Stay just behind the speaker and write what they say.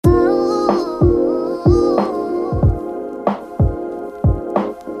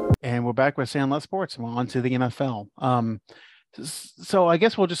we're back with Sandlot Sports. We're on to the NFL. So I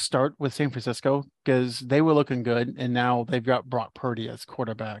guess we'll just start with San Francisco because they were looking good, and now they've got Brock Purdy as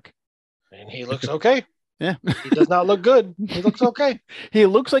quarterback. And he looks okay. Yeah. He does not look good. He looks okay. He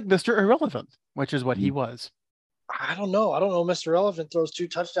looks like Mr. Irrelevant, which is what he was. I don't know. Mr. Irrelevant throws 2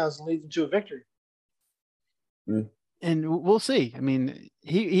 touchdowns and leads them to a victory. And we'll see. I mean,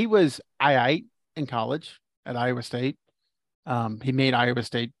 he was I in college at Iowa State. He made Iowa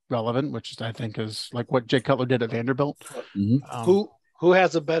State relevant, which I think is like what Jay Cutler did at Vanderbilt. Who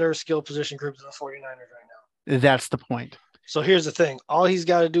has a better skill position group than the 49ers right now? That's the point. So here's the thing. All he's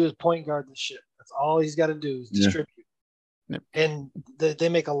got to do is point guard this shit. That's all he's got to do is distribute. Yep. And they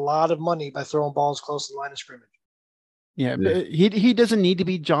make a lot of money by throwing balls close to the line of scrimmage. Yeah. But he doesn't need to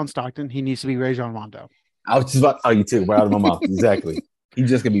be John Stockton. He needs to be Rajon Rondo. I was just about to tell you too, right out of my mouth. Exactly. He's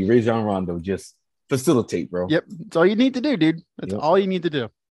just going to be Rajon Rondo. Just facilitate, bro. Yep. That's all you need to do, dude. That's all you need to do.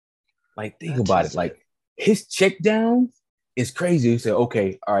 Like, think about it. Like, his check down is crazy. You say,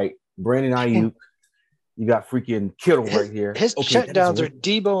 okay, all right, Brandon Ayuk, you got freaking Kittle right here. His check downs are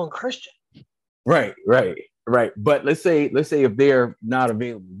Debo and Christian. Right. But let's say if they're not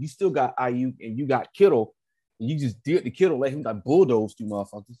available, you still got Ayuk and you got Kittle, and you just did the Kittle, let him like bulldoze 2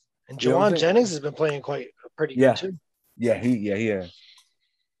 motherfuckers. And Jawan Jennings has been playing pretty good too. Yeah, he has.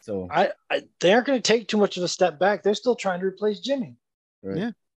 So they aren't going to take too much of a step back. They're still trying to replace Jimmy. Right.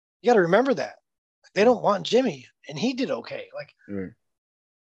 Yeah, you got to remember that they don't want Jimmy, and he did okay. Like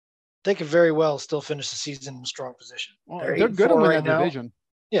they could very well still finish the season in a strong position. Well, they're good in that division.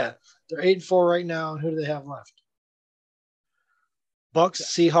 Yeah, they're 8-4 right now. And who do they have left? Bucks,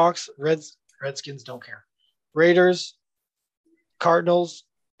 Seahawks, Redskins don't care. Raiders, Cardinals,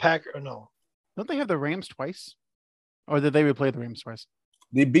 Packers. No, don't they have the Rams twice, or did they replay the Rams twice?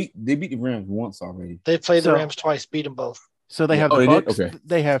 They beat the Rams once already. They played the Rams twice, beat them both. So they have the Bucks. Okay.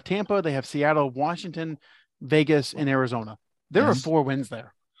 They have Tampa. They have Seattle, Washington, Vegas, and Arizona. There are 4 wins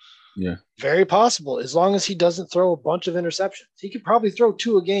there. Yeah, very possible. As long as he doesn't throw a bunch of interceptions, he could probably throw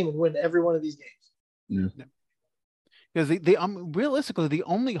 2 a game and win every one of these games. Yeah, because they realistically the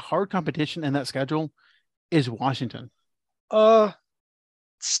only hard competition in that schedule is Washington.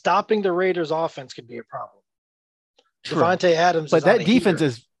 Stopping the Raiders' offense could be a problem. True. Devontae Adams, but that defense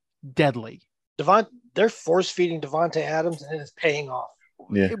is deadly. They're force feeding Devontae Adams, and it is paying off.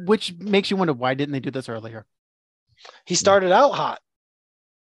 Yeah, which makes you wonder why didn't they do this earlier? He started out hot.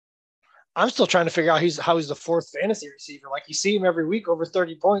 I'm still trying to figure out how he's the 4th fantasy receiver. Like you see him every week over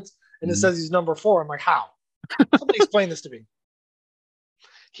 30 points, and it says he's number 4. I'm like, how? Somebody explain this to me.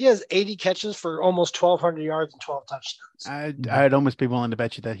 He has 80 catches for almost 1,200 yards and 12 touchdowns. I'd almost be willing to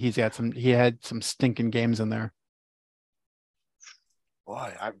bet you that he had some stinking games in there.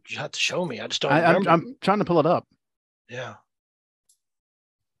 Boy, you have to show me. I just don't remember. I'm trying to pull it up. Yeah.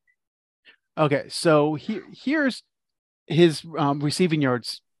 Okay, so here's his receiving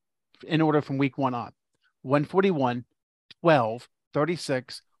yards in order from week 1 on. 141, 12,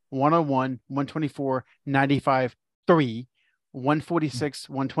 36, 101, 124, 95, 3, 146,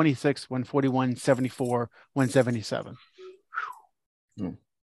 126, 141, 74, 177.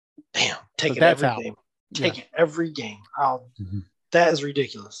 Damn, take it every game. Take it every game. That is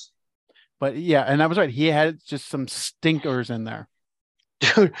ridiculous. But yeah, and I was right. He had just some stinkers in there.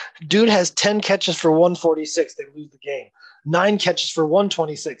 Dude has 10 catches for 146. They lose the game. 9 catches for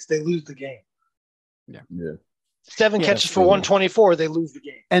 126. They lose the game. Yeah. 7 catches for 124. They lose the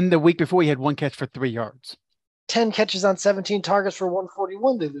game. And the week before, he had 1 catch for 3 yards. 10 catches on 17 targets for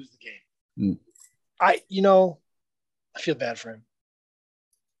 141. They lose the game. I feel bad for him.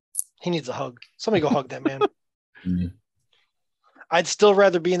 He needs a hug. Somebody go hug that man. I'd still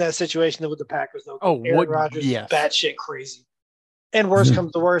rather be in that situation than with the Packers, though. Aaron Rodgers is batshit crazy. And worst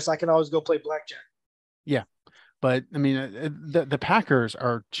comes to worst, I can always go play blackjack. Yeah. But, I mean, the Packers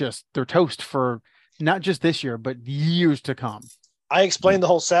are they're toast for not just this year, but years to come. I explained the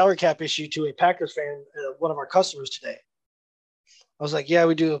whole salary cap issue to a Packers fan, one of our customers today. I was like, yeah,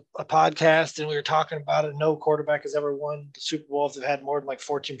 we do a podcast, and we were talking about it. No quarterback has ever won the Super Bowl if they've had more than like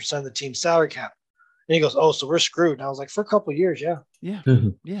 14% of the team's salary cap. And he goes, oh, so we're screwed. And I was like, for a couple of years, yeah. Yeah.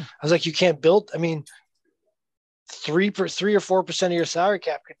 I was like, you can't build. I mean, 3 or 4% of your salary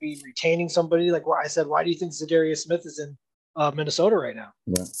cap could be retaining somebody. Like I said, why do you think Zadarius Smith is in Minnesota right now?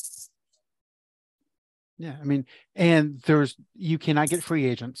 Yeah. I mean, and you cannot get free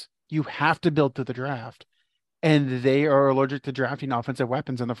agents. You have to build through the draft. And they are allergic to drafting offensive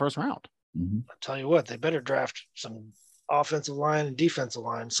weapons in the first round. I'll tell you what, they better draft some offensive line and defensive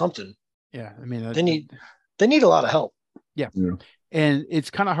line, something. Yeah. I mean, they need a lot of help. Yeah. And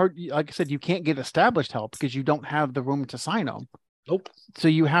it's kind of hard. Like I said, you can't get established help because you don't have the room to sign them. Nope. So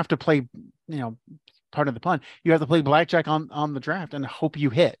you have to play, part of the pun. You have to play blackjack on the draft and hope you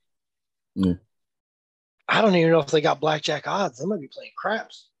hit. Yeah. I don't even know if they got blackjack odds. They might be playing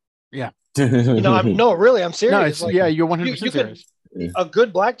craps. Yeah. No, really, I'm serious. No, it's like, you're 100% serious. A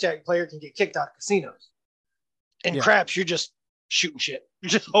good blackjack player can get kicked out of casinos. In craps, you're just shooting shit. You're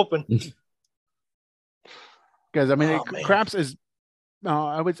just hoping. Because craps is,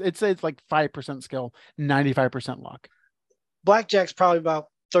 I would say it's like 5% skill, 95% luck. Blackjack's probably about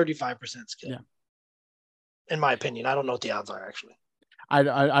 35% skill. Yeah. In my opinion, I don't know what the odds are actually. I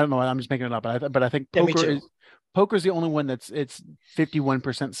don't know. I'm just making it up, but I think poker's the only one it's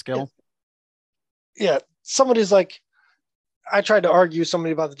 51% skill. Yeah, somebody's like, I tried to argue with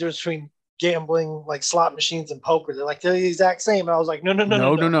somebody about the difference between gambling, like slot machines and poker. They're like, they're the exact same. And I was like,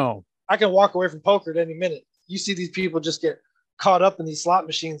 no. I can walk away from poker at any minute. You see these people just get caught up in these slot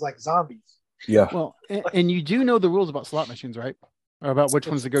machines like zombies. Yeah. Well, and you do know the rules about slot machines, right? Or about which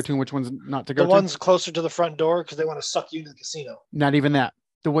ones to go to and which ones not to go to? The ones closer to the front door because they want to suck you into the casino. Not even that.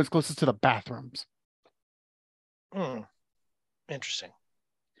 The ones closest to the bathrooms. Interesting.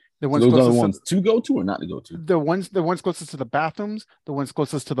 Those are the ones to go to or not to go to? The ones closest to the bathrooms, the ones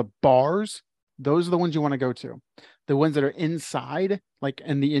closest to the bars, those are the ones you want to go to. The ones that are inside, like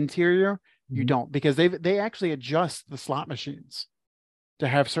in the interior, you don't, because they actually adjust the slot machines to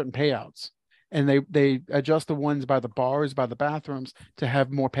have certain payouts. And they adjust the ones by the bars, by the bathrooms to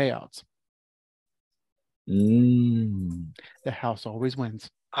have more payouts. The house always wins.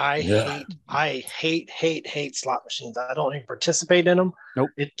 I hate slot machines. I don't even participate in them. Nope.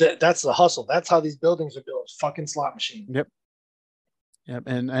 That's the hustle. That's how these buildings are built. Fucking slot machines. Yep.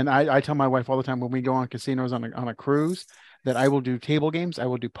 And I tell my wife all the time when we go on casinos on a cruise that I will do table games, I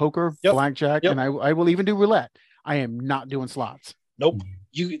will do poker, blackjack, and I will even do roulette. I am not doing slots. Nope.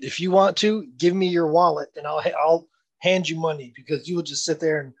 If you want to, give me your wallet and I'll hand you money, because you will just sit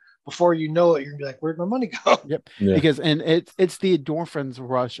there and before you know it, you're gonna be like, where'd my money go? Yep. Yeah. Because it's the endorphins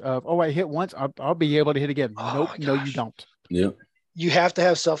rush of, I hit once, I'll be able to hit again. Nope, no, you don't. Yep. You have to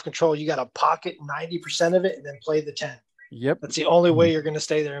have self-control. You got to pocket 90% of it and then play the 10. Yep. That's the only way you're going to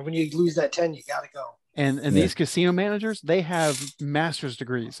stay there. And when you lose that 10, you got to go. And these casino managers, they have master's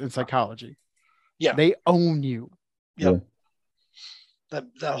degrees in psychology. Yeah. They own you. Yep. That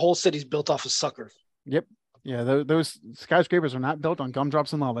whole city's built off of suckers. Yep. Yeah. Those skyscrapers are not built on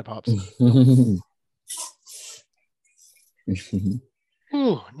gumdrops and lollipops.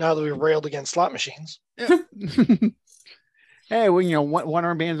 Ooh, now that we've railed against slot machines. Hey, well, one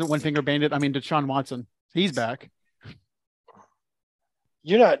arm bandit, one finger bandit. I mean, DeShaun Watson, he's back.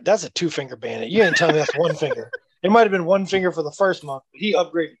 That's a 2-finger bandit. You ain't telling me that's 1 finger. It might have been 1 finger for the first month, but he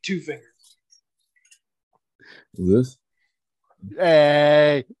upgraded 2 fingers. This?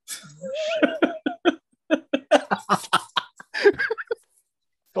 Hey.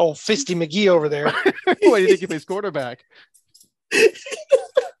 Old Fisty McGee over there. What do you think he plays quarterback?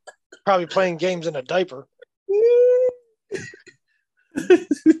 Probably playing games in a diaper.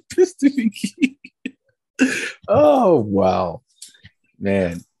 Fisty McGee. Oh, wow.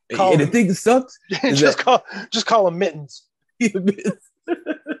 Man. And the thing that sucks just call him Mittens.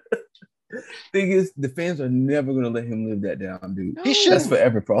 Thing is, the fans are never going to let him live that down, dude. He shouldn't. That's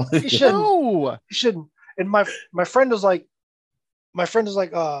forever, probably. He shouldn't. No. He shouldn't. And my friend was like,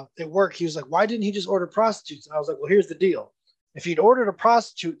 at work, he was like, why didn't he just order prostitutes? And I was like, well, here's the deal. If he'd ordered a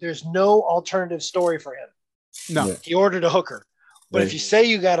prostitute, there's no alternative story for him. No. Yeah. He ordered a hooker. But if you say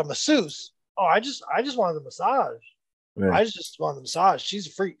you got a masseuse, I just wanted the massage. Right. I just wanted the massage. She's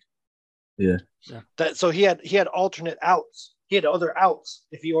a freak. Yeah. So he had alternate outs. He had other outs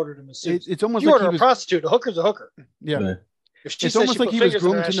if he ordered a masseuse. It's almost if you like order a prostitute. A hooker's a hooker. Yeah. Right. If she it's almost like he was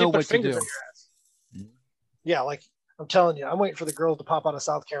groomed to know what to do. Yeah, like I'm telling you, I'm waiting for the girls to pop out of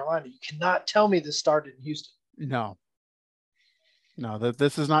South Carolina. You cannot tell me this started in Houston. No,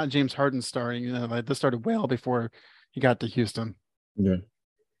 this is not James Harden starting. This started well before he got to Houston. Yeah.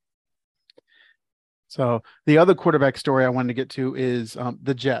 So the other quarterback story I wanted to get to is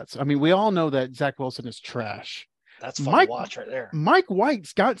the Jets. I mean, we all know that Zach Wilson is trash. That's fun to watch right there. Mike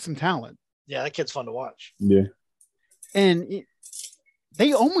White's got some talent. Yeah, that kid's fun to watch. Yeah. And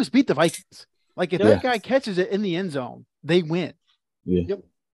they almost beat the Vikings. Like, if that guy catches it in the end zone, they win. Yeah. Yep.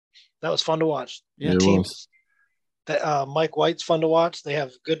 That was fun to watch. Yeah, teams. That Mike White's fun to watch. They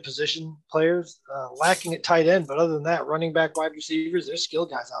have good position players, lacking at tight end, but other than that, running back, wide receivers, there's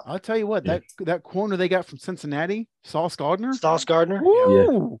skilled guys out there. I'll tell you what, that corner they got from Cincinnati, Sauce Gardner.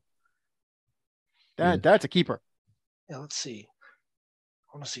 Woo! Yeah. That's a keeper. Yeah, let's see.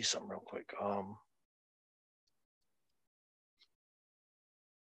 I want to see something real quick.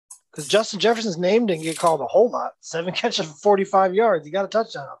 Because Justin Jefferson's name didn't get called a whole lot. 7 catches for 45 yards. He got a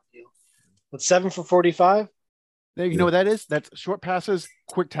touchdown off the deal. But 7 for 45? You know what that is? That's short passes,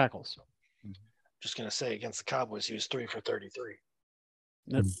 quick tackles. Just going to say, against the Cowboys, he was 3 for 33.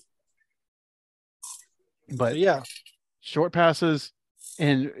 Yep. But yeah, short passes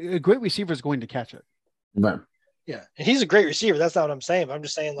and a great receiver is going to catch it. Right. Yeah, and he's a great receiver. That's not what I'm saying. But I'm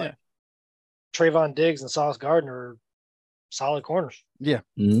just saying, like, Trayvon Diggs and Sauce Gardner are solid corners. Yeah.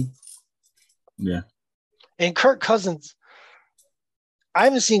 Mm-hmm. Yeah. And Kirk Cousins, I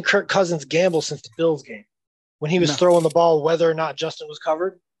haven't seen Kirk Cousins gamble since the Bills game when he was throwing the ball, whether or not Justin was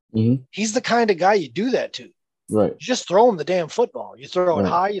covered. Mm-hmm. He's the kind of guy you do that to. Right. You just throw him the damn football. You throw it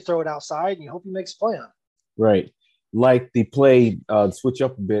high, you throw it outside, and you hope he makes a play on it. Right. Like the play, switch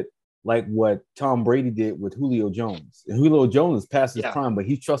up a bit, like what Tom Brady did with Julio Jones. And Julio Jones is past his prime, but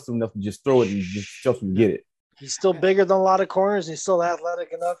he trusts him enough to just throw it and just trust him to get it. He's still bigger than a lot of corners. He's still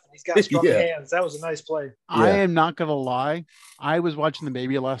athletic enough. And he's got strong hands. That was a nice play. I am not going to lie. I was watching the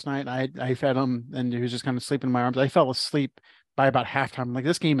baby last night. I fed him, and he was just kind of sleeping in my arms. I fell asleep by about halftime. I'm like,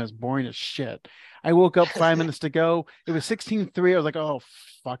 this game is boring as shit. I woke up 5 minutes to go. It was 16-3. I was like, oh,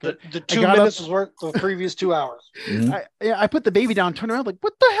 fuck it. The 2 minutes was worth the previous 2 hours. Mm-hmm. I put the baby down, turned around, like,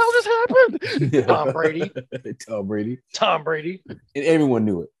 what the hell just happened? Yeah. Tom Brady. And everyone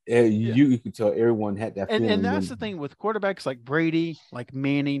knew it. You could tell everyone had that feeling. And that's the thing with quarterbacks like Brady, like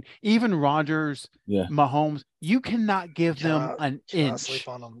Manning, even Rodgers, Mahomes, you cannot give them an inch. Sleep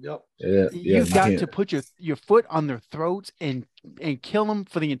on them. Yep. You've got to put your foot on their throats and kill them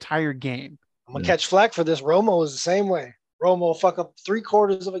for the entire game. I'm going to catch flack for this. Romo is the same way. Romo will fuck up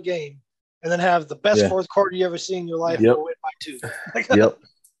 3/4 of a game and then have the best fourth quarter you ever seen in your life and win by 2.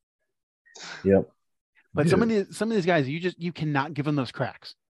 Yep. But some of these guys, you cannot give them those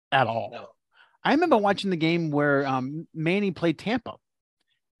cracks at all. No. I remember watching the game where Manning played Tampa,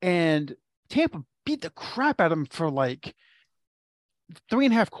 and Tampa beat the crap out of him for like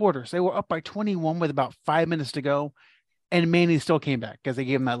 3.5 quarters. They were up by 21 with about 5 minutes to go, and Manning still came back because they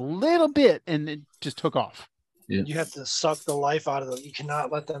gave him that little bit, and it just took off. Yeah. You have to suck the life out of them. You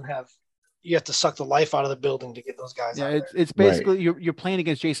cannot let them have. You have to suck the life out of the building to get those guys. Yeah, it's basically you're playing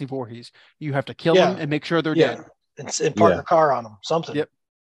against Jason Voorhees. You have to kill them and make sure they're dead. And park a car on them. Something. Yep.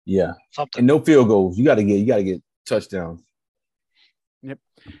 Yeah. Something. And no field goals. You got to get touchdowns. Yep.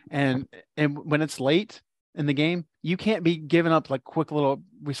 And when it's late in the game, you can't be giving up like quick little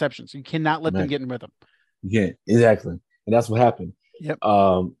receptions. You cannot let them get in rhythm. You can't. Exactly. And that's what happened. Yep.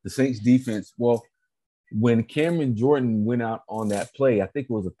 The Saints defense. Well, when Cameron Jordan went out on that play, I think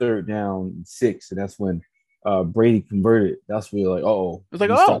it was a 3rd down and 6, and that's when Brady converted. That's where like, it was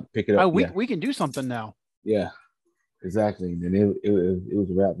like, pick it up. We can do something now. Yeah, exactly. And it was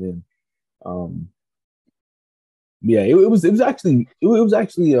a wrap then. It was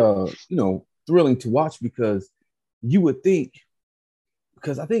actually thrilling to watch because you would think,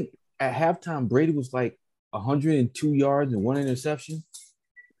 because I think at halftime Brady was like 102 yards and 1 interception.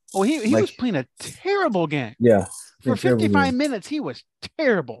 Oh, he was playing a terrible game. Yeah. For 55 minutes, he was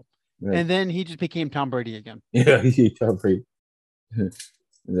terrible. Right. And then he just became Tom Brady again. Yeah, he Tom Brady.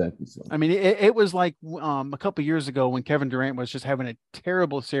 Exactly. So. I mean, it was like a couple years ago when Kevin Durant was just having a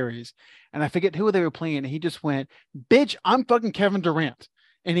terrible series. And I forget who they were playing. And he just went, bitch, I'm fucking Kevin Durant.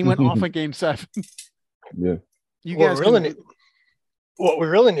 And he went off in game 7. Yeah. What we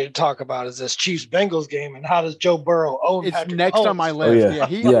really need to talk about is this Chiefs Bengals game and how does Joe Burrow own it's Patrick next Mahomes. On my list.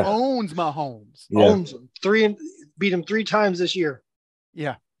 He owns Mahomes. Yeah. Owns him. Beat him 3 times this year.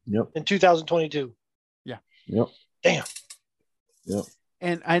 Yeah. Yep. In 2022. Yeah. Yep. Damn. Yep.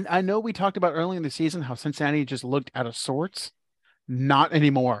 And I know we talked about early in the season how Cincinnati just looked out of sorts. Not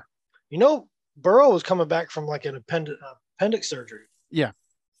anymore. You know, Burrow was coming back from like an appendix surgery. Yeah.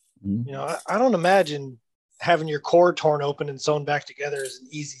 Mm-hmm. You know, I don't imagine having your core torn open and sewn back together is an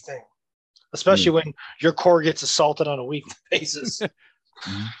easy thing, especially when your core gets assaulted on a weekly basis.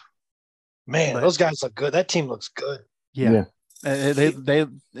 Man, those guys look good. That team looks good. Yeah. They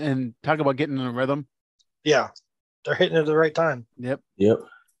and talk about getting in a rhythm. Yeah. They're hitting it at the right time. Yep. Yeah,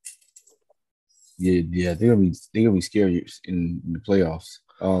 they're gonna be scary in the playoffs.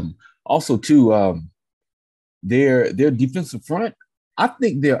 Also too, their defensive front, I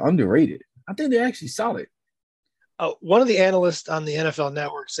think they're underrated. I think they're actually solid. One of the analysts on the NFL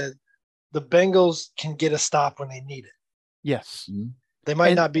Network said the Bengals can get a stop when they need it. Yes. Mm-hmm. They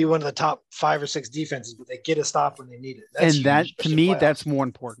might not be one of the top 5 or 6 defenses, but they get a stop when they need it. That's and that, to me, that's more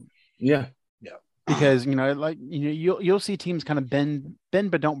important. Yeah. Yeah. Because, you'll see teams kind of bend,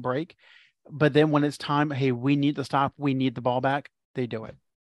 but don't break. But then when it's time, hey, we need the stop, we need the ball back, they do it.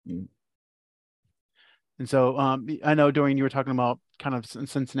 Mm-hmm. And so I know, Dorian, you were talking about kind of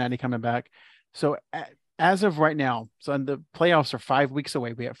Cincinnati coming back. So as of right now, so the playoffs are 5 weeks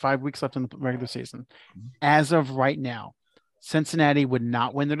away. We have 5 weeks left in the regular season. As of right now, Cincinnati would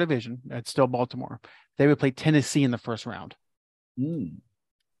not win their division. It's still Baltimore. They would play Tennessee in the first round.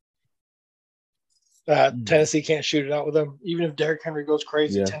 Tennessee can't shoot it out with them. Even if Derrick Henry goes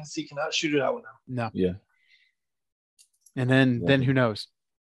crazy, Yeah. Tennessee cannot shoot it out with them. No. Yeah. And then who knows?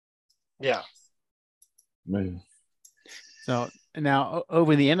 Yeah. Man. So now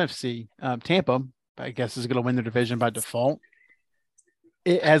over the NFC, Tampa, I guess, is going to win the division by default.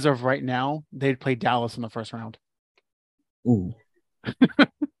 As of right now, they'd play Dallas in the first round. Ooh.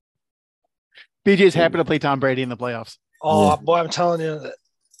 BJ's happy to play Tom Brady in the playoffs. Oh, boy, I'm telling you that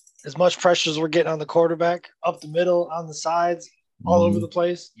as much pressure as we're getting on the quarterback, up the middle, on the sides, all over the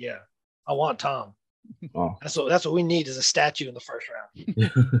place. Yeah. I want Tom. Oh. That's what we need is a statue in the first round.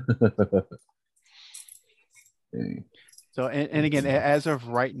 So, and again, as of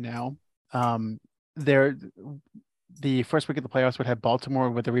right now, the first week of the playoffs would have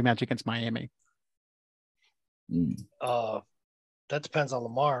Baltimore with a rematch against Miami. That depends on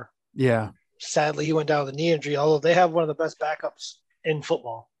Lamar. Yeah. Sadly, he went down with a knee injury, although they have one of the best backups in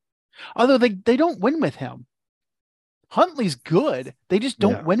football. Although they don't win with him. Huntley's good. They just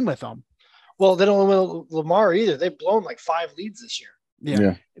don't win with him. Well, they don't win with Lamar either. They've blown like 5 leads this year.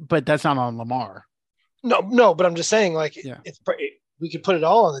 Yeah. But that's not on Lamar. No, but I'm just saying, we could put it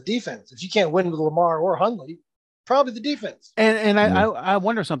all on the defense. If you can't win with Lamar or Huntley, probably the defense. And I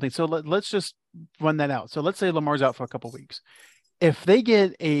wonder something. So let's just run that out. So let's say Lamar's out for a couple of weeks. If they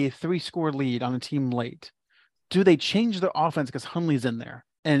get a 3-score lead on a team late, do they change their offense because Huntley's in there?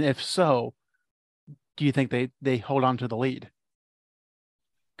 And if so, do you think they hold on to the lead?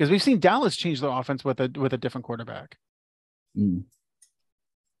 Because we've seen Dallas change their offense with a different quarterback. And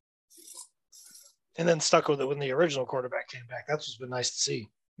then stuck with it when the original quarterback came back. That's what's been nice to see.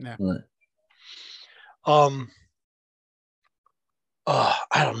 Yeah. Right.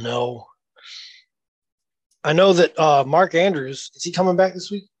 I don't know. I know that Mark Andrews, is he coming back this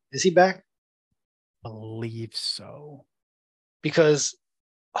week? Is he back? I believe so. Because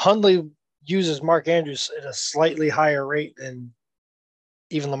Hundley uses Mark Andrews at a slightly higher rate than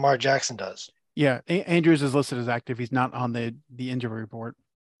even Lamar Jackson does. Yeah, Andrews is listed as active. He's not on the injury report.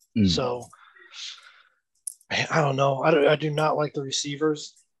 So, man, I don't know. I do not like the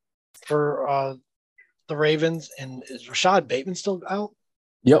receivers for the Ravens. And is Rashad Bateman still out?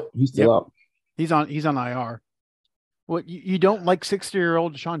 Yep, he's still out. He's on IR. What, you don't like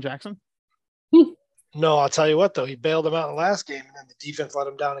 60-year-old DeShaun Jackson? No, I'll tell you what, though. He bailed him out in the last game, and then the defense let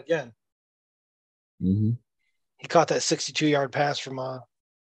him down again. Mm-hmm. He caught that 62-yard pass from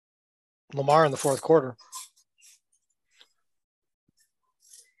Lamar in the fourth quarter.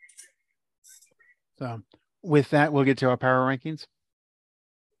 So with that, we'll get to our power rankings.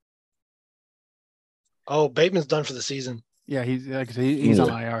 Oh, Bateman's done for the season. Yeah, he's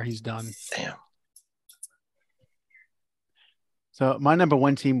on IR. He's done. Damn. So my number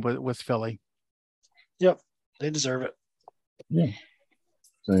one team was Philly. Yep, they deserve it. Yeah.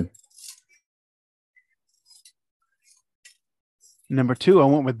 Same. Number two, I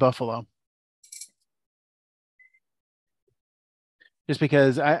went with Buffalo. Just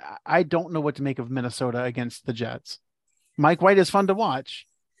because I don't know what to make of Minnesota against the Jets. Mike White is fun to watch,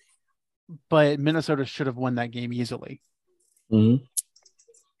 but Minnesota should have won that game easily. Mm-hmm.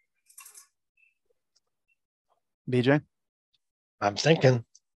 BJ? I'm thinking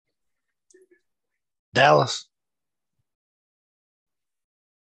Dallas.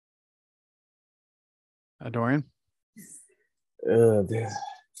 Dorian? BJ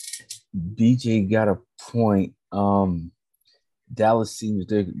got a point. Dallas seems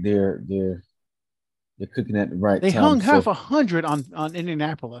they're cooking at the right time. They hung half 100 on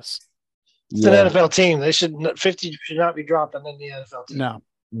Indianapolis. It's an NFL team. They 50 should not be dropped on any NFL team. No.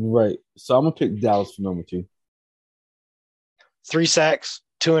 Right. So I'm gonna pick Dallas for number 2. 3 sacks,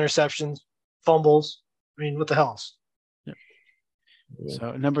 2 interceptions, fumbles. I mean, what the hell? Yeah.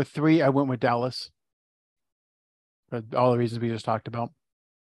 So number 3, I went with Dallas. For all the reasons we just talked about.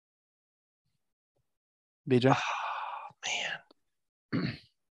 BJ? Oh, man.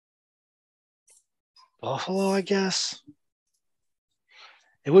 Buffalo, I guess.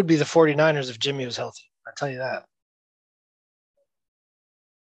 It would be the 49ers if Jimmy was healthy. I tell you that.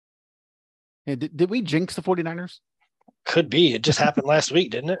 Yeah, did we jinx the 49ers? Could be. It just happened last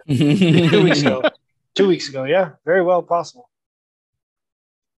week, didn't it? 2 weeks ago. 2 weeks ago, yeah. Very well possible.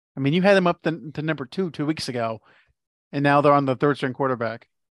 I mean, you had them up to number 2 weeks ago, and now they're on the third-string quarterback.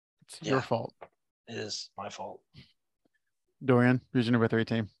 It's your fault. It is my fault. Dorian, who's your number 3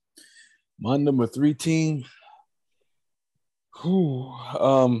 team? My number 3 team,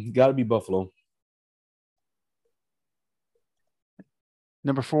 Got to be Buffalo.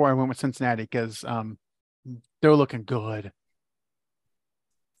 Number 4, I went with Cincinnati because they're looking good.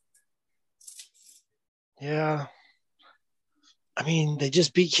 Yeah. I mean, they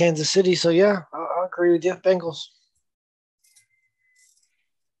just beat Kansas City, so yeah, I'll agree with you. Bengals.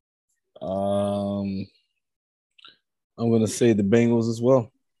 I'm going to say the Bengals as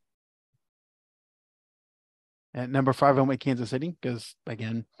well. At number 5, I went with Kansas City because,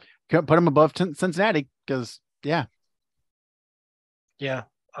 again, couldn't put them above Cincinnati because, yeah. Yeah,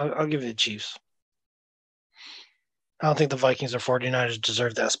 I'll give it the Chiefs. I don't think the Vikings or 49ers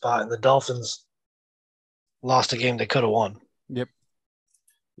deserve that spot, and the Dolphins lost a game they could have won. Yep.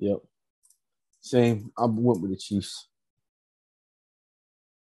 Same. I went with the Chiefs.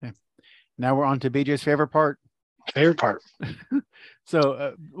 Okay. Now we're on to BJ's favorite part.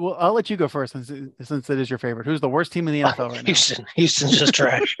 So, well, I'll let you go first since it is your favorite. Who's the worst team in the NFL right now? Houston's just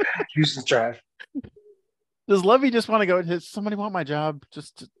trash. Houston's trash. Does Levy just want to go? Does somebody want my job?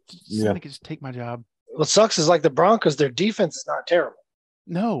 Somebody could just take my job. What sucks is like the Broncos, their defense is not terrible.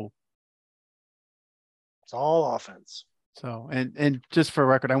 No. It's all offense. So, and just for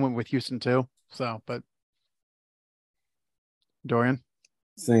record, I went with Houston too. So, but Dorian?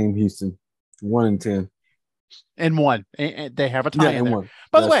 Same Houston. 1-10. And 1. And they have a tie in there. 1.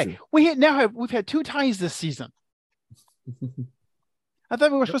 By the way, we've had 2 ties this season. I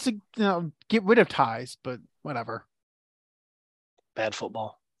thought we were supposed to get rid of ties, but whatever. Bad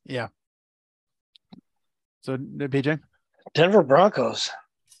football. Yeah. So, BJ? Denver Broncos.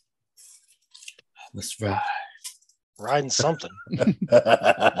 Let's ride. Riding something.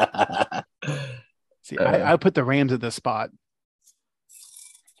 See, I put the Rams at this spot.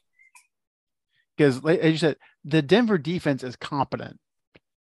 Because, as you said, the Denver defense is competent.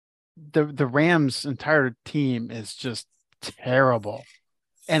 The Rams' entire team is just terrible.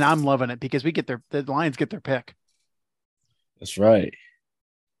 And I'm loving it because the Lions get their pick. That's right.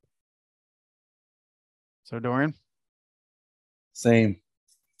 So, Dorian? Same.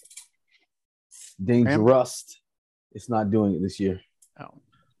 Dangerous. It's not doing it this year.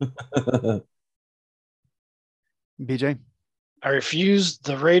 Oh. BJ? I refuse.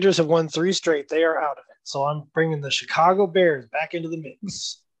 The Raiders have won 3 straight. They are out of it. So I'm bringing the Chicago Bears back into the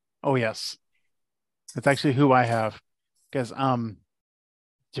mix. Oh, yes. That's actually who I have. Because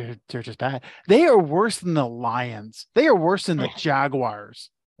they're just bad. They are worse than the Lions. They are worse than the Jaguars.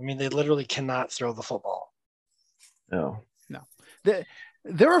 I mean, they literally cannot throw the football. No.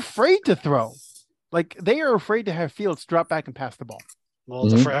 They're afraid to throw. Like, they are afraid to have Fields drop back and pass the ball.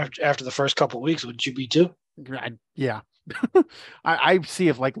 Well, after the first couple of weeks, would you be too? Yeah. I see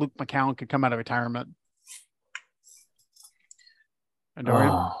if like Luke McCown could come out of retirement.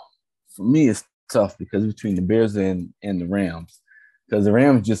 For me, it's tough because between the Bears and the Rams, because the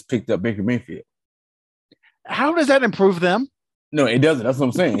Rams just picked up Baker Mayfield. How does that improve them? No, it doesn't. That's what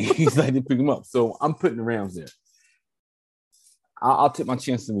I'm saying. He's like to pick him up. So I'm putting the Rams there. I'll take my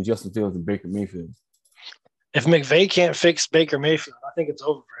chances with Justin Fields and Baker Mayfield. If McVay can't fix Baker Mayfield, I think it's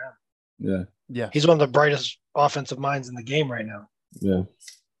over for him. Yeah. He's one of the brightest offensive minds in the game right now. Yeah.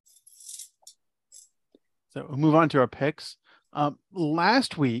 So we'll move on to our picks.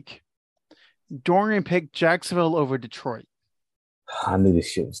 Last week, Dorian picked Jacksonville over Detroit. I knew this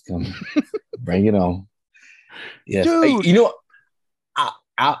shit was coming. Bring it on. Yes. Dude. Hey, you know,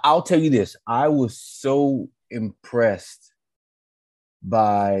 I'll tell you this. I was so impressed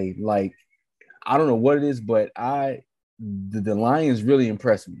by, like, I don't know what it is, but the Lions really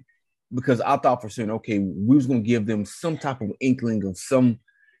impressed me because I thought for certain, okay, we was going to give them some type of inkling of some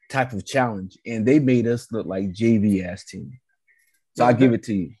type of challenge, and they made us look like JV ass team. So I give it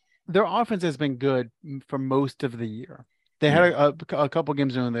to you. Their offense has been good for most of the year. They had a couple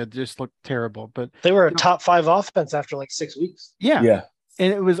games in that just looked terrible, but they were a top 5 offense after like 6 weeks. Yeah.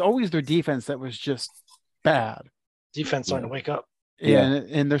 And it was always their defense that was just bad. Defense starting to wake up.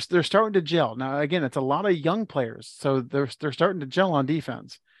 And they're starting to gel. Now, again, it's a lot of young players, so they're starting to gel on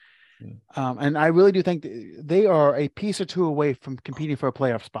defense. And I really do think they are a piece or 2 away from competing for a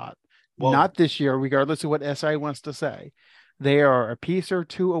playoff spot. Well, not this year, regardless of what SI wants to say. They are a piece or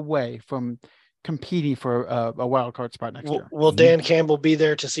 2 away from competing for a wild card spot next year. Will Dan Campbell be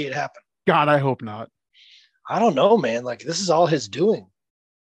there to see it happen? God, I hope not. I don't know, man. Like, this is all his doing.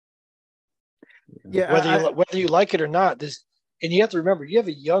 Yeah, whether you like it or not, this. And you have to remember, you have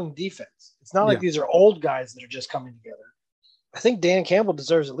a young defense. It's not like these are old guys that are just coming together. I think Dan Campbell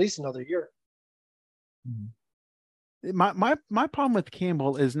deserves at least another year. My problem with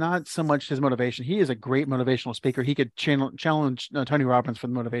Campbell is not so much his motivation. He is a great motivational speaker. He could challenge Tony Robbins for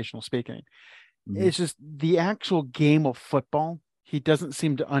the motivational speaking. It's just the actual game of football. He doesn't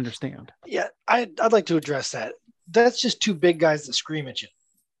seem to understand. Yeah, I'd like to address that. That's just two big guys that scream at you.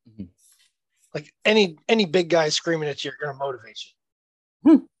 Mhm. Like any big guy screaming at you are going to motivate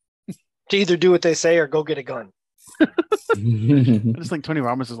you to either do what they say or go get a gun. I just think Tony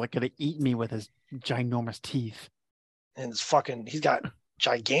Robbins is like going to eat me with his ginormous teeth. And he's got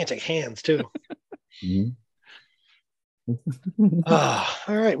gigantic hands too. Mhm. All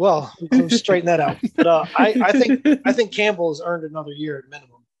right, well, we'll straighten that out. But I think Campbell has earned another year at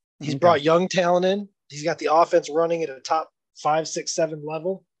minimum. He's brought young talent in. He's got the offense running at a top 5, 6, 7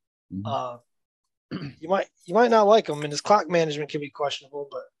 level. You might not like him, and his clock management can be questionable,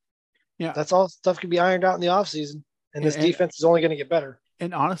 but yeah, that's all stuff can be ironed out in the offseason. And this defense is only going to get better.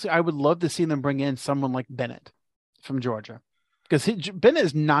 And honestly, I would love to see them bring in someone like Bennett from Georgia, because Bennett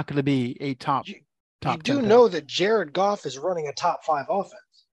is not going to be a top. You do know that Jared Goff is running a top 5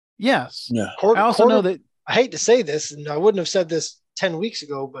 offense. Yes. Yeah. I also know that. I hate to say this, and I wouldn't have said this 10 weeks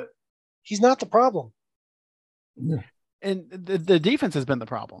ago, but he's not the problem. Yeah. And the defense has been the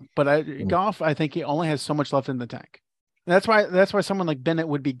problem. But Goff, I think he only has so much left in the tank. And that's why someone like Bennett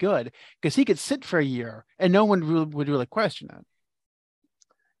would be good, because he could sit for a year and no one would really question it.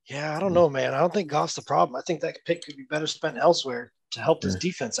 Yeah, I don't know, man. I don't think Goff's the problem. I think that pick could be better spent elsewhere to help his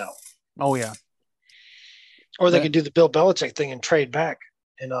defense out. Oh, yeah. Or they could do the Bill Belichick thing and trade back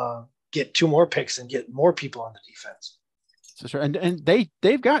and get 2 more picks and get more people on the defense. So sure. And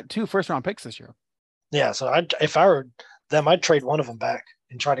they've got 2 first-round picks this year. Yeah, so if I were them, I'd trade one of them back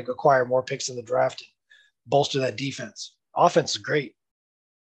and try to acquire more picks in the draft and bolster that defense. Offense is great.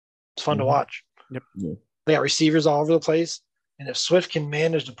 It's fun to watch. Yep. Yeah. They got receivers all over the place. And if Swift can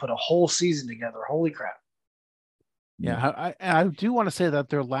manage to put a whole season together, holy crap. Yeah, I do want to say that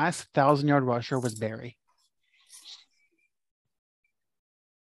their last 1,000-yard rusher was Barry.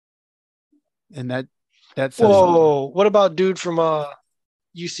 And that's whoa. What about dude from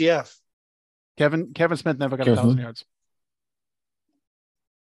UCF? Kevin Smith never got 1,000 yards.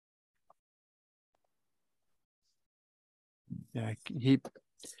 Yeah,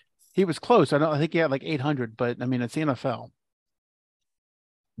 he was close. I think he had like 800, but I mean it's the NFL.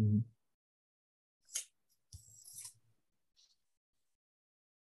 Mm-hmm.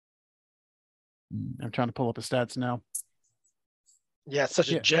 I'm trying to pull up his stats now. Yeah, it's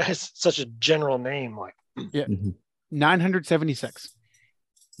such a general name, like 976.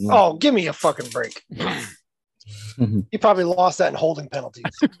 Oh, give me a fucking break. He probably lost that in holding penalties.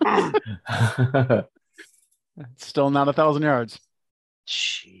 Still not 1,000 yards.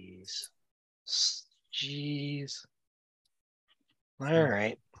 Jeez. All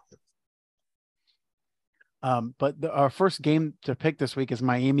right. But our first game to pick this week is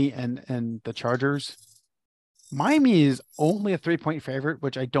Miami and the Chargers. Miami is only a 3-point favorite,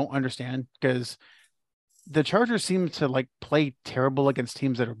 which I don't understand, because the Chargers seem to like play terrible against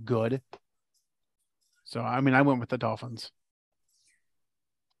teams that are good. So, I mean, I went with the Dolphins.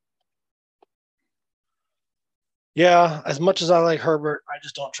 Yeah, as much as I like Herbert, I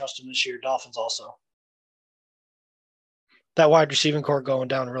just don't trust him this year. Dolphins also. That wide receiving core going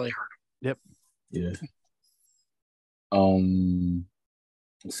down really hurt him. Yep. Yeah.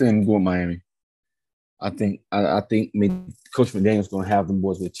 Same go with Miami. I think Coach McDaniel's going to have them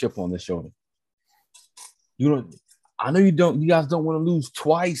boys with a chip on their shoulder. I know you don't. You guys don't want to lose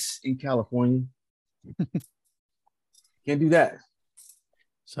twice in California. Can't do that.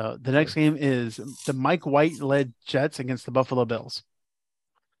 So the next game is the Mike White-led Jets against the Buffalo Bills.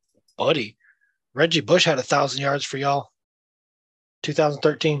 Buddy, Reggie Bush had 1,000 yards for y'all.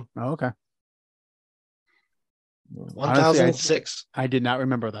 2013. Oh, okay. 1,006. I did not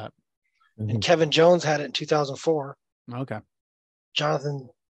remember that. And Kevin Jones had it in 2004. Okay. Jonathan,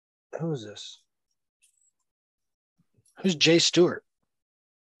 who is this? Who's Jay Stewart?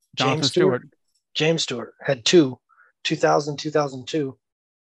 Jonathan Stewart. James Stewart had 2, 2000, 2002.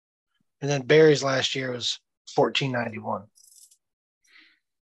 And then Barry's last year was 1491.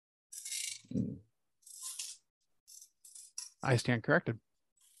 I stand corrected.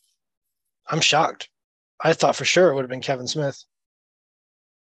 I'm shocked. I thought for sure it would have been Kevin Smith.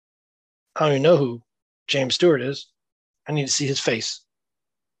 I don't even know who James Stewart is. I need to see his face.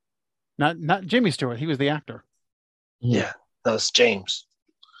 Not Jimmy Stewart. He was the actor. Yeah, that was James.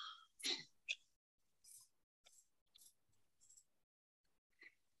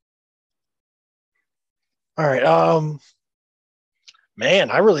 All right. Man,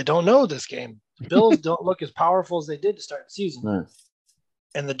 I really don't know this game. The Bills don't look as powerful as they did to start the season. Right.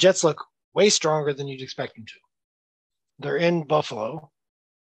 And the Jets look way stronger than you'd expect them to. They're in Buffalo.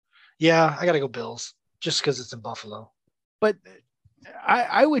 Yeah, I got to go Bills just because it's in Buffalo. But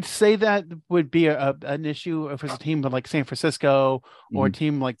I would say that would be an issue if it's a team like San Francisco or a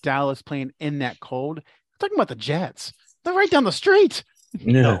team like Dallas playing in that cold. I'm talking about the Jets. They're right down the street.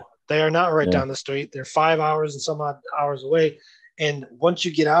 Yeah. No, they are not right down the street. They're 5 hours and some odd hours away. And once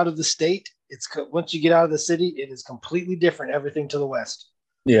you get out of the state, once you get out of the city, it is completely different. Everything to the west.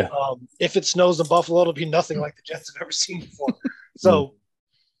 Yeah. If it snows in Buffalo, it'll be nothing like the Jets have ever seen before. So,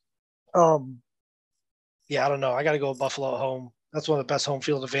 yeah, I don't know. I got to go with Buffalo at home. That's one of the best home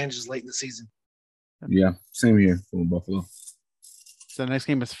field advantages late in the season. Yeah, same here for Buffalo. So the next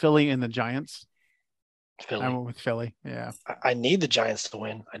game is Philly and the Giants. Philly. I went with Philly. Yeah. I need the Giants to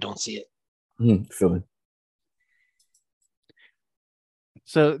win. I don't see it. Philly.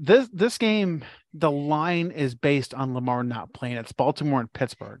 So this game, the line is based on Lamar not playing. It's Baltimore and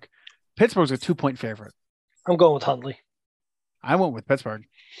Pittsburgh. Pittsburgh's a 2-point favorite. I'm going with Hundley. I went with Pittsburgh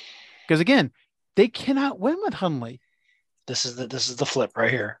because again, they cannot win with Hundley. This is the flip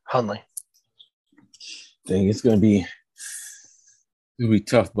right here, Hundley. Dang, it's gonna be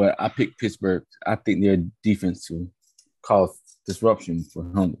tough, but I picked Pittsburgh. I think their defense will cause disruption for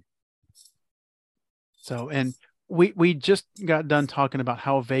Hundley. So, and we just got done talking about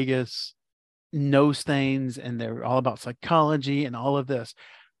how Vegas knows things and they're all about psychology and all of this.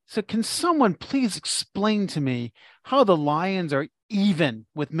 So can someone please explain to me how the Lions are even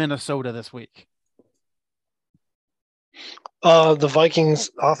with Minnesota this week? The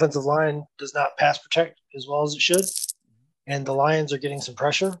Vikings offensive line does not pass protect as well as it should. And the Lions are getting some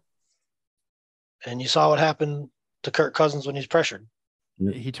pressure. And you saw what happened to Kirk Cousins when he's pressured.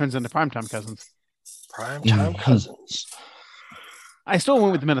 He turns into primetime Cousins. Primetime Cousins. I still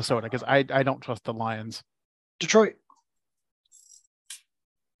went with Minnesota because I don't trust the Lions. Detroit.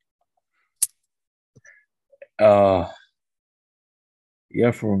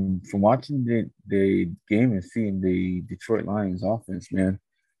 Yeah, from watching the game and seeing the Detroit Lions offense, man,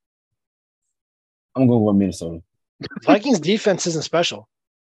 I'm going with Minnesota. Vikings defense isn't special.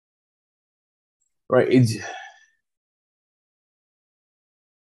 Right.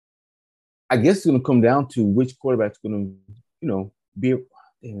 I guess it's going to come down to which quarterback's going to, be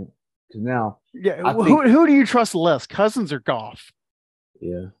 – because now – Yeah, who do you trust less, Cousins or Goff?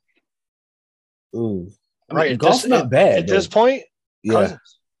 Yeah. Ooh. Right. Goff's not bad. At this point, Cousins.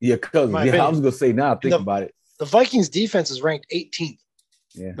 Yeah, Cousins. Yeah, I was going to say now, think about it. The Vikings defense is ranked 18th.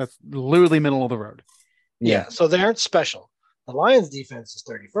 Yeah. That's literally middle of the road. Yeah, so they aren't special. The Lions defense is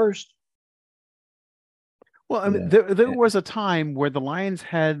 31st. Well, I mean, there was a time where the Lions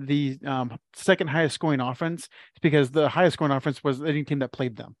had the second highest scoring offense because the highest scoring offense was any team that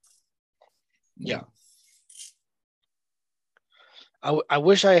played them. Yeah. I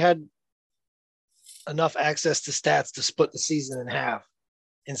wish I had enough access to stats to split the season in half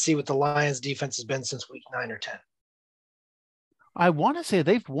and see what the Lions defense has been since week 9 or 10. I want to say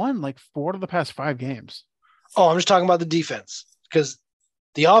they've won like 4 of the past 5 games. Oh, I'm just talking about the defense because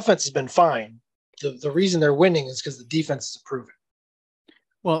the offense has been fine. The reason they're winning is because the defense is improving.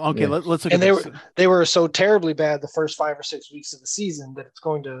 Well, okay, let's look and at this. They were so terribly bad the first 5 or 6 weeks of the season that it's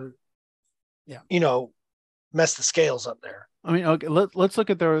going to, mess the scales up there. I mean, okay, let's look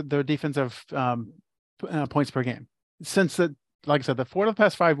at their defensive points per game. Since like I said, the 4 of the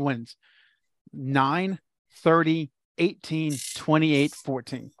past 5 wins, 9, 30, 18, 28,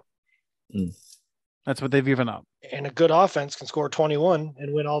 14. That's what they've given up. And a good offense can score 21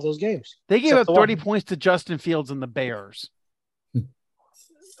 and win all those games. They gave up 30 points to Justin Fields and the Bears.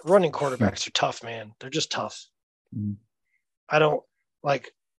 Running quarterbacks are tough, man. They're just tough. I don't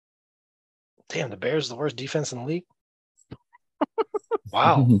damn, the Bears are the worst defense in the league.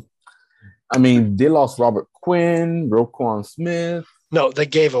 Wow. I mean, they lost Robert Quinn, Roquan Smith. No, they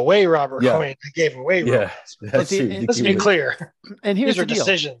gave away Robert Quinn. They gave away Robert Smith. Let's be clear. And here's These are the deal.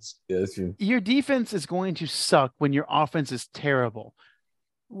 Decisions. Yeah, that's true. Your defense is going to suck when your offense is terrible.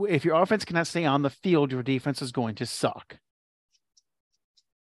 If your offense cannot stay on the field, your defense is going to suck.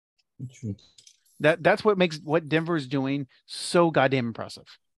 True. That's what makes what Denver is doing so goddamn impressive.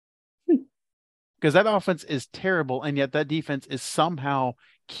 Because that offense is terrible, and yet that defense is somehow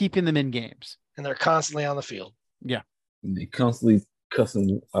keeping them in games. And they're constantly on the field. Yeah. And they constantly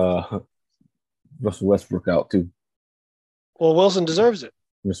cussing Russell Westbrook out too. Well, Wilson deserves it.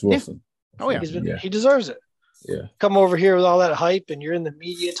 Russ Wilson. Yeah. Oh yeah. He deserves it. Yeah. Come over here with all that hype, and you're in the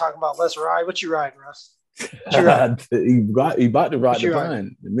media talking about let's ride. What you riding, Russ? What you riding? he about to ride the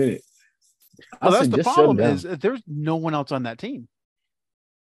vine in a minute. Well, that's the problem is there's no one else on that team.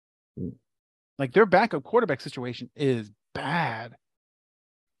 Like their backup quarterback situation is bad.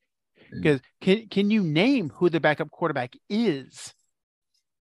 Because can you name who the backup quarterback is?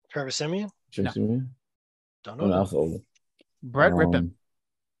 Trevor Siemian? Trevor Siemian? Don't know. Oh, that's old. Brett Rippon.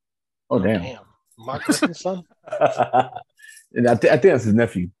 Oh, damn. Mark Rippon's son? And I think that's his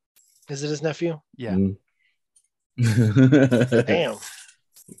nephew. Is it his nephew? Yeah. Damn.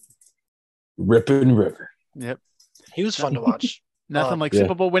 Rippon. Yep. He was fun to watch. Nothing like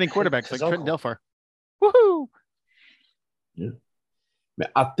Super Bowl winning quarterbacks like Trent Dilfer. Woohoo! Yeah.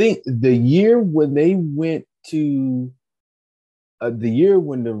 I think the year when they went to back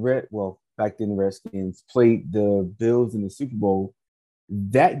then the Redskins played the Bills in the Super Bowl,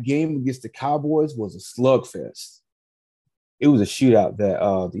 that game against the Cowboys was a slugfest. It was a shootout that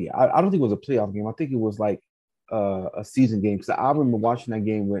I don't think it was a playoff game. I think it was like a season game, because I remember watching that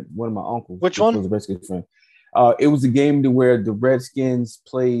game with one of my uncles. Which one? Was a Redskins friend. It was a game where the Redskins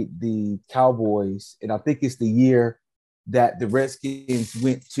played the Cowboys, and I think it's the year that the Redskins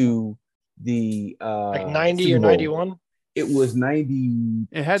went to the like 90 or 91. It was 90.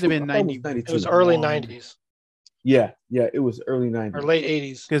 It had to be 90. It was early 90s. Yeah, it was early 90s or late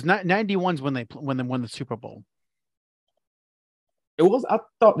 80s. Because 91's when they won the Super Bowl. It was. I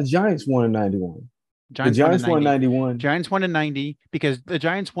thought the Giants won in 91. The Giants won in 91. Giants won in 90 because the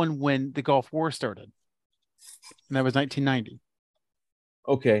Giants won when the Gulf War started, and that was 1990.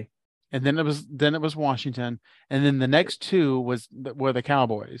 Okay. And then it was Washington, and then the next two were the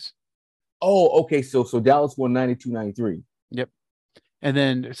Cowboys. Oh, okay. So Dallas won 92, 93. Yep. And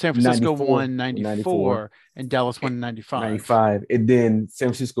then San Francisco won 94, and Dallas won 95. 95. And then San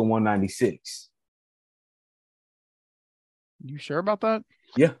Francisco won 96. You sure about that?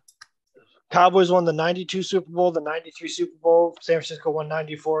 Yeah. Cowboys won the 92 Super Bowl, the 93 Super Bowl. San Francisco won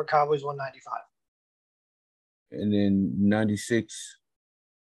 94. Cowboys won 95. And then 96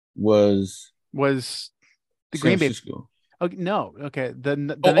 was the Green Bay. Okay, no. Okay.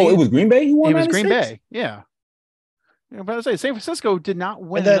 It was Green Bay? It was Green Bay. Yeah. But I say San Francisco did not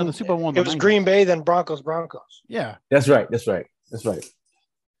win another Super Bowl. It was Green Bay, then Broncos. Yeah. That's right. And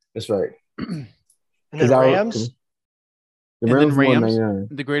then Rams. Rams,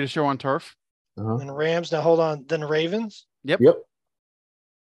 the greatest show on turf. Uh-huh. And Rams. Now hold on. Then Ravens. Yep.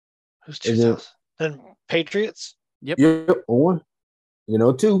 Who's 2000? Then Patriots. Yep. 01.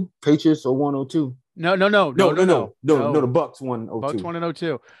 02. Patriots 01-02. No. The Bucks won 02. Bucks won in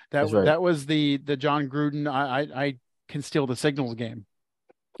 02. That was the John Gruden. I can steal the signals game.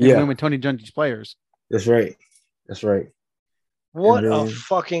 Win with Tony Dungy's players. That's right. What a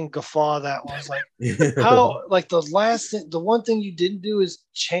fucking guffaw that was! Like how, like the one thing you didn't do is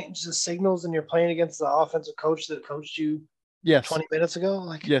change the signals, and you're playing against the offensive coach that coached you 20 minutes ago.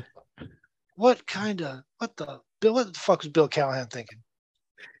 Like, what the fuck was Bill Callahan thinking?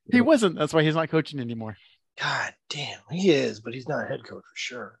 He wasn't. That's why he's not coaching anymore. God damn, he is, but he's not a head coach for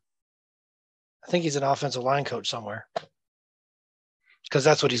sure. I think he's an offensive line coach somewhere, because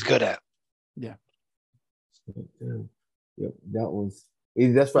that's what he's good at. Yeah. Yep,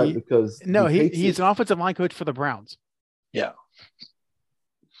 that's right. Because he's an offensive line coach for the Browns. Yeah.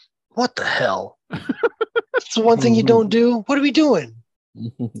 What the hell? That's the one thing you don't do. What are we doing?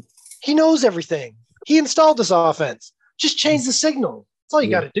 He knows everything. He installed this offense. Just change the signal. That's all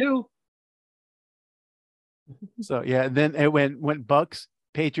you got to do. So then it went Bucks,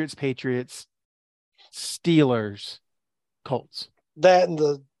 Patriots, Steelers, Colts. That and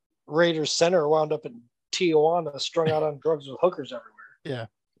the Raiders center wound up in Tijuana, strung out on drugs with hookers everywhere. Yeah.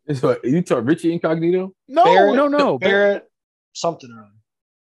 So you talk Richie Incognito? No. Barrett something or other.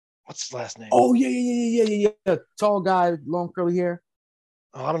 What's his last name? Oh yeah. Tall guy, long curly hair.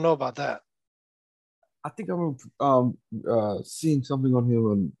 Oh, I don't know about that. I think I remember seeing something on him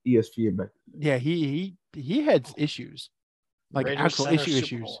on ESPN back then. Yeah, he had issues, like Raiders actual center,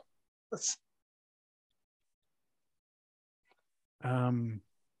 issues. What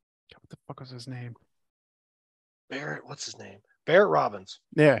the fuck was his name? Barrett, what's his name? Barrett Robbins.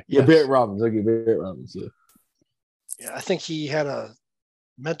 Yeah, Barrett Robbins. Okay, Barrett Robbins. Yeah, I think he had a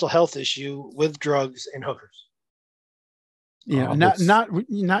mental health issue with drugs and hookers. Yeah,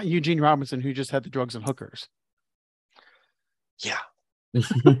 not Eugene Robinson, who just had the drugs and hookers. Yeah.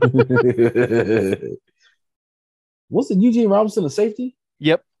 Wasn't Eugene Robinson a safety?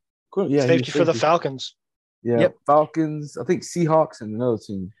 Yep. Yeah, safety for the Falcons. Yeah. Yep. Falcons. I think Seahawks and another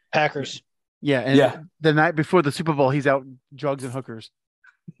team. Packers. Yeah, and the night before the Super Bowl, he's out drugs and hookers.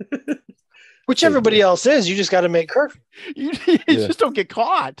 Which everybody else is. You just got to make curfew. You just don't get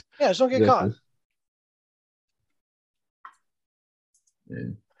caught. Yeah, just don't get caught.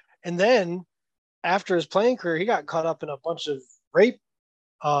 Yeah. And then after his playing career, he got caught up in a bunch of rape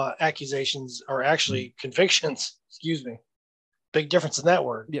accusations, or actually convictions. Excuse me. Big difference in that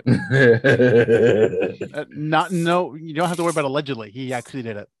word. Yep. You don't have to worry about allegedly. He actually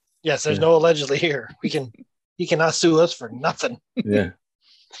did it. Yes, there's no allegedly here. He He cannot sue us for nothing. Yeah.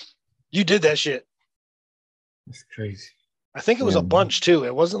 You did that shit. That's crazy. I think it was a bunch too.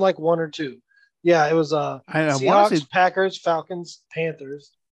 It wasn't like one or two. Yeah, it was Seahawks, Packers, Falcons,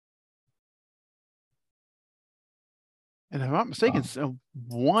 Panthers. And if I'm not mistaken,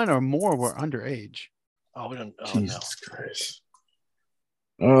 one or more were underage. Oh, we don't. Oh, Jesus Christ.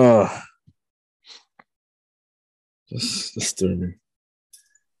 Oh, that's disturbing.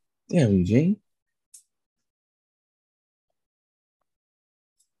 Damn, Eugene.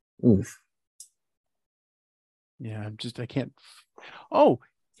 Oof. Yeah, I can't. Oh,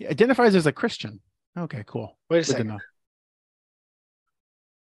 he identifies as a Christian. Okay, cool. Wait a second.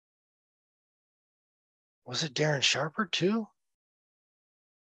 Was it Darren Sharper too?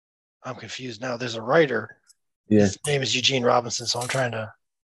 I'm confused now. There's a writer. Yeah. His name is Eugene Robinson, so I'm trying to.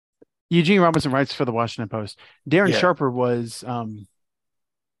 Eugene Robinson writes for the Washington Post. Darren Sharper was,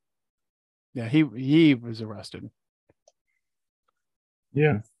 he was arrested.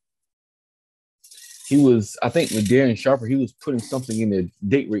 Yeah. He was, I think with Darren Sharper, he was putting something in the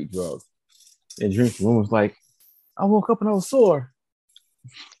date rape drug. And Drink Room was like, I woke up and I was sore.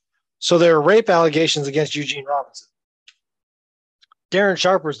 So there are rape allegations against Eugene Robinson. Darren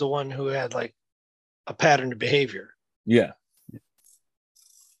Sharper's the one who had like a pattern of behavior. Yeah.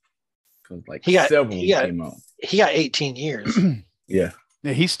 Like several came out. He got 18 years. Yeah.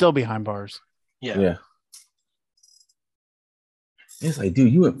 Yeah, he's still behind bars. Yeah. It's like,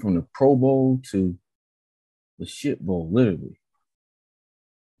 dude, you went from the Pro Bowl to the shit bowl, literally.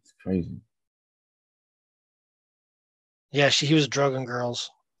 It's crazy. Yeah, he was drugging girls.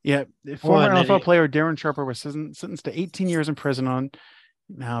 Yeah, former NFL player Darren Sharper was sentenced to 18 years in prison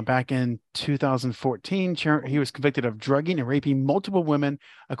back in 2014. He was convicted of drugging and raping multiple women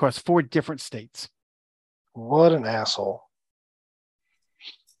across 4 different states. What an asshole.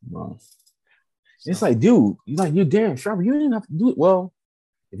 Wow. It's like, dude, you're Darren Sharper. You didn't have to do it. Well,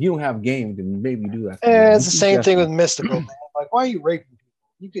 if you don't have game, then maybe you do have to. It's the same thing with Mystical, man. Like, why are you raping people?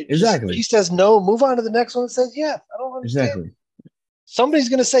 You could exactly. He says no, move on to the next one that says yes. I don't understand. Exactly. Somebody's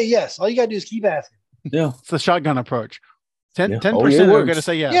going to say yes. All you got to do is keep asking. Yeah. It's the shotgun approach. 10% are going to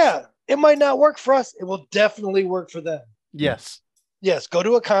say yes. Yeah. It might not work for us. It will definitely work for them. Yes. Yes. Go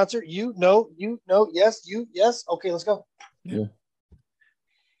to a concert. No, yes, yes. Okay, let's go. Yeah.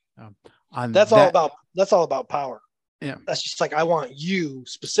 That's all about power. Yeah. That's just like, I want you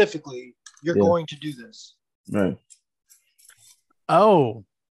specifically. You're going to do this. Right.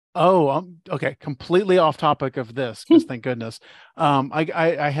 Okay. Completely off topic of this, because thank goodness.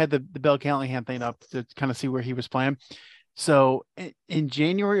 I had the Bill Callahan thing up to kind of see where he was playing. So in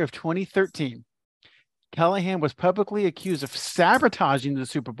January of 2013, Callahan was publicly accused of sabotaging the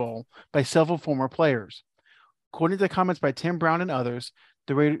Super Bowl by several former players. According to comments by Tim Brown and others,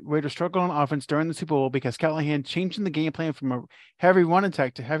 the Raiders struggled on offense during the Super Bowl because Callahan changing the game plan from a heavy run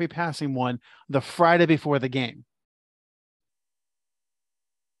attack to heavy passing one the Friday before the game.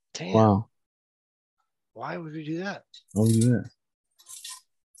 Damn. Wow. Why would we do that? Why would we do that?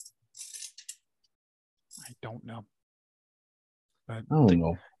 I don't know. But I don't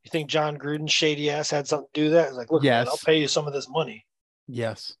know. You think John Gruden's shady ass had something to do with that? It's like, look, man, I'll pay you some of this money.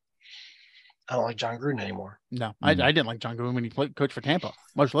 Yes. I don't like John Gruden anymore. No, I didn't like John Gruden when he played coach for Tampa,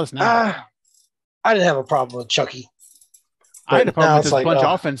 much less now. I didn't have a problem with Chucky. I had a problem with this bunch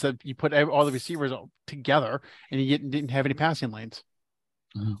of offense that you put all the receivers together and you didn't have any passing lanes.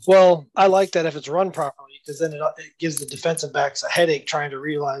 Well, I like that if it's run properly, because then it gives the defensive backs a headache trying to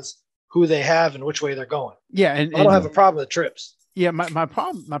realize who they have and which way they're going. Yeah, and I don't have a problem with trips. Yeah, my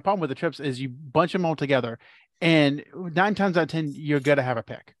problem with the trips is you bunch them all together, and 9 times out of 10 you're gonna have a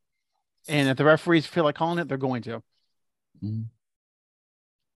pick. And if the referees feel like calling it, they're going to. Mm-hmm.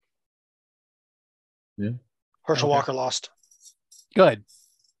 Yeah. Herschel Walker lost. Good.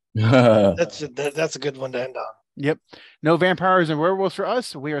 That's a good one to end on. Yep. No vampires and werewolves for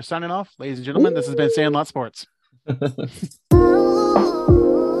us. We are signing off. Ladies and gentlemen, this has been Sandlot Sports.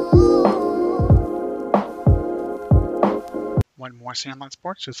 Want more Sandlot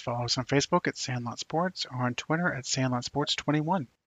Sports? Just follow us on Facebook at Sandlot Sports or on Twitter at Sandlot Sports 21.